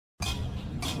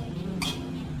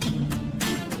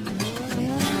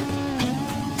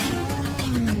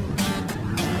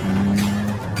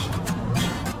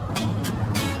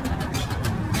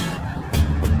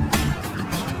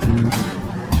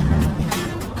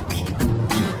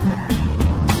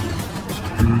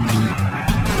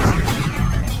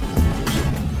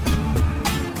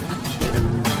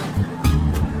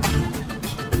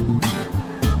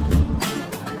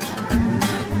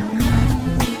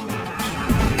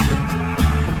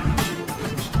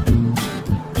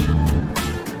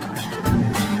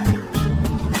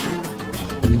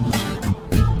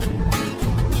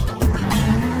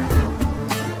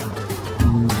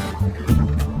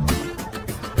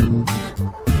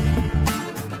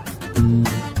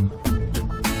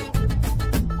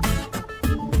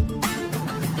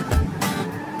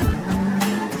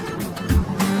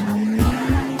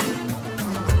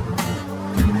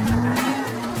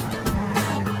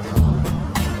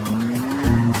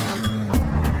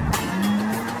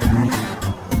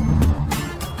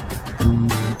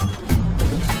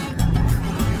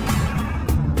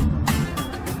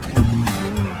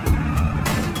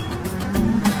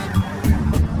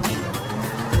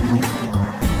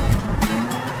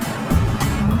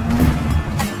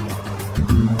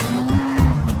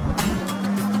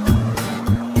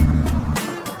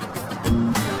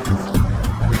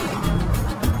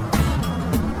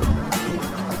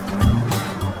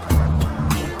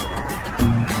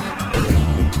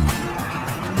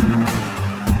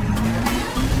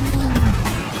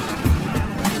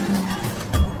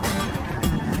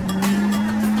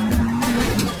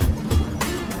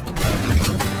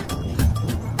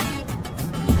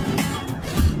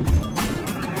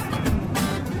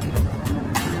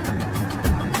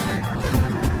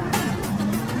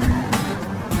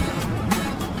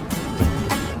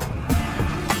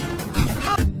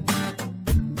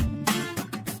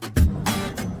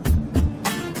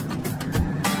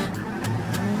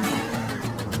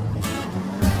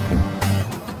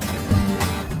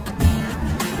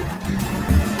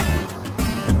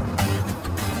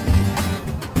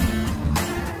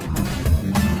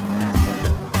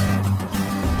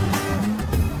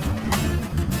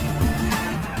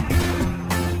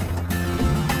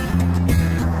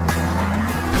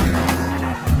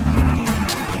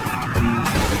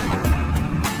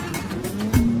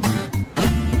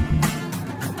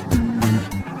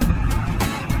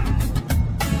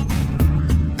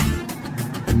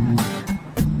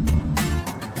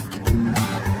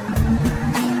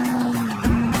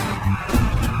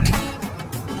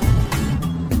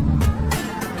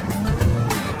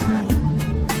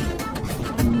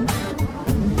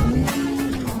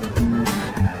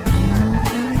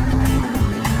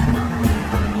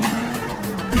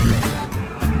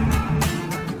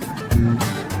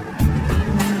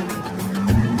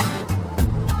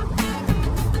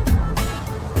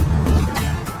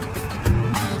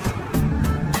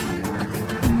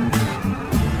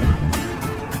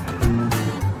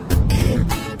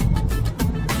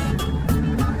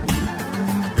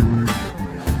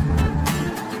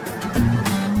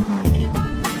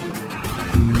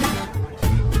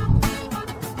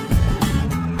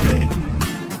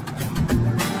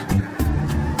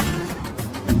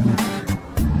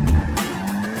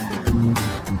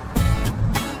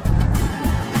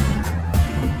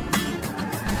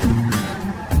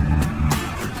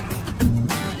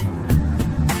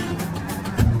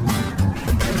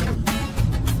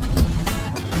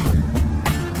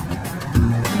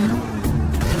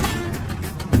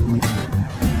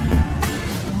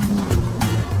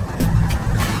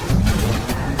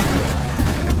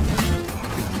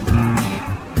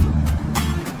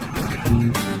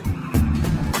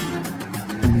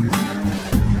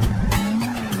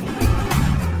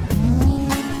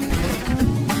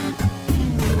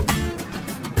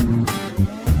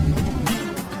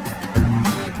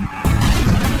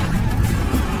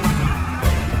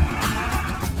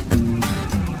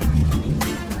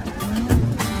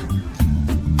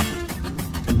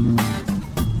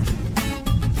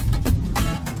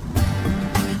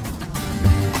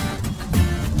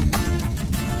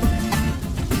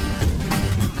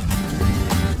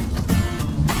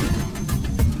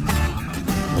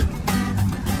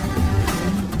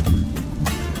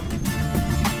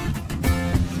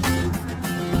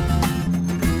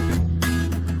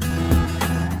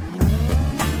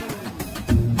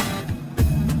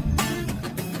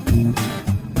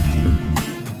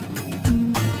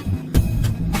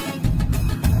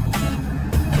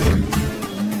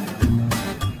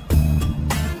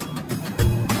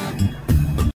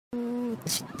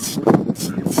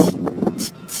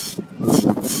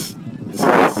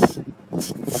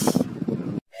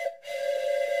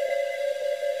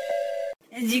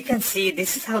As you can see,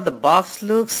 this is how the box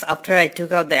looks after I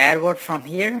took out the AdWord from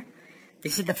here.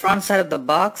 This is the front side of the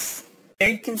box. Here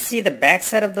you can see the back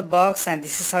side of the box, and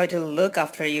this is how it will look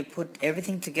after you put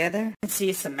everything together. You can see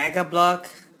it's a Mega Block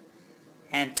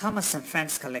and Thomas and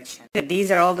Friends collection.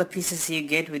 These are all the pieces you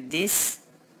get with this.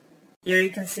 Here you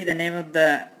can see the name of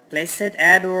the playset,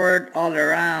 AdWord All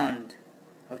Around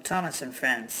of Thomas and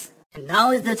Friends. And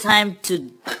now is the time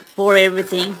to pour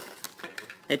everything.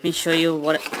 Let me show you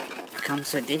what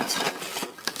comes with it.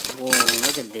 Whoa,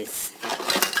 look at this.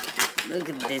 Look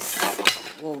at this.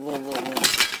 Whoa, whoa, whoa, whoa.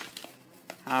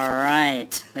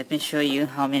 Alright, let me show you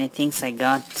how many things I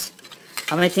got.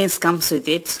 How many things comes with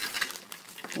it.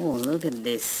 Oh, look at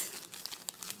this.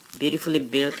 Beautifully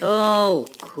built. Oh,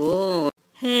 cool.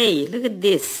 Hey, look at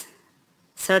this.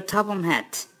 It's our Top-on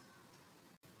hat.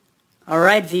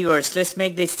 Alright viewers, let's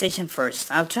make the station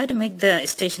first. I'll try to make the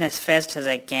station as fast as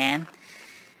I can.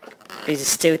 Please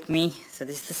stay with me. So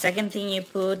this is the second thing you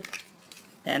put.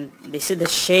 And this is the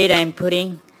shade I'm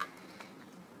putting.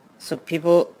 So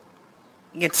people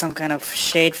get some kind of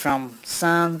shade from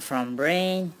sun, from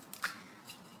rain.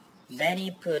 Then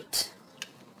you put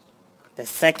the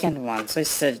second one. So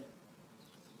it's a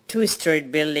two-story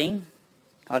building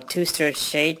or two-story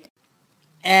shade,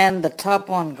 and the top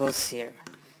one goes here.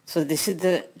 So this is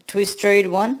the two-storied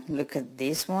one. Look at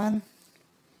this one.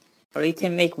 Or you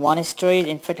can make one-storied.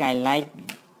 In fact, I like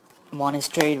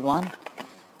one-storied one.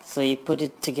 So you put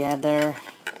it together,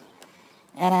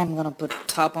 and I'm gonna put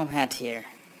top-on hat here.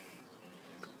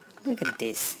 Look at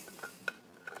this.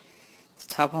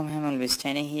 Top-on hat will be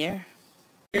standing here.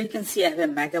 Here you can see I have a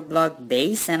Mega Block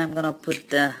base, and I'm gonna put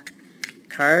the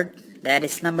card. That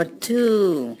is number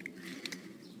 2.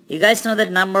 You guys know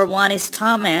that number 1 is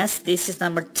Thomas. This is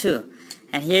number 2.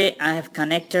 And here I have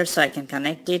connector, so I can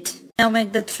connect it. Now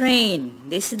make the train.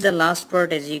 This is the last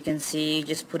part. As you can see, you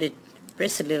just put it,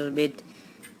 press a little bit.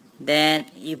 Then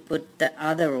you put the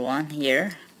other one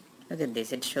here. Look at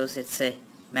this. It shows it's a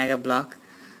Mega Block.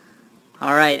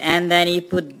 Alright, and then you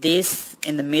put this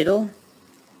in the middle.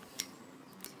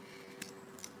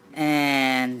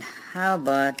 And how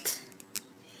about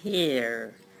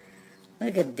here?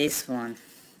 Look at this one.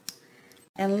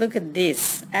 And look at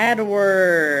this.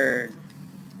 Edward.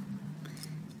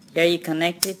 Here you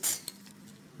connect it.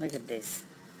 Look at this.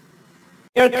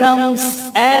 Here comes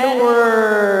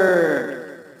Edward.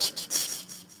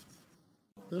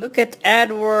 Look at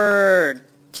Edward.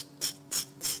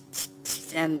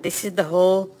 And this is the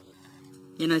whole,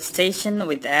 station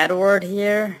with Edward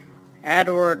here.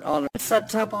 Edward all. It's a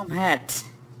top-on hat.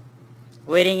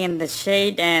 Waiting in the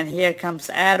shade, and here comes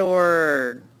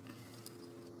Edward.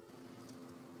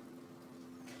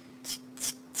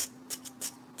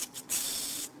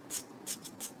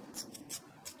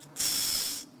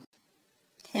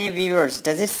 Hey viewers,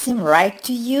 does it seem right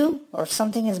to you, or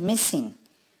something is missing?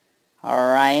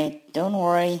 Alright, don't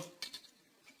worry.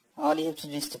 All you have to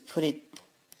do is to put it.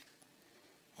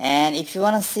 And if you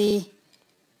want to see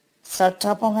Sir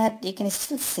Top-on Hat, you can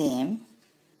still see him.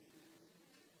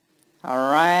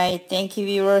 Alright, thank you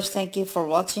viewers, thank you for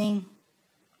watching.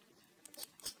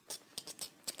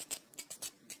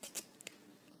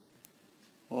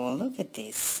 Oh, look at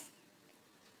this.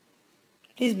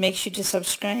 Please make sure to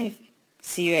subscribe.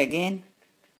 See you again.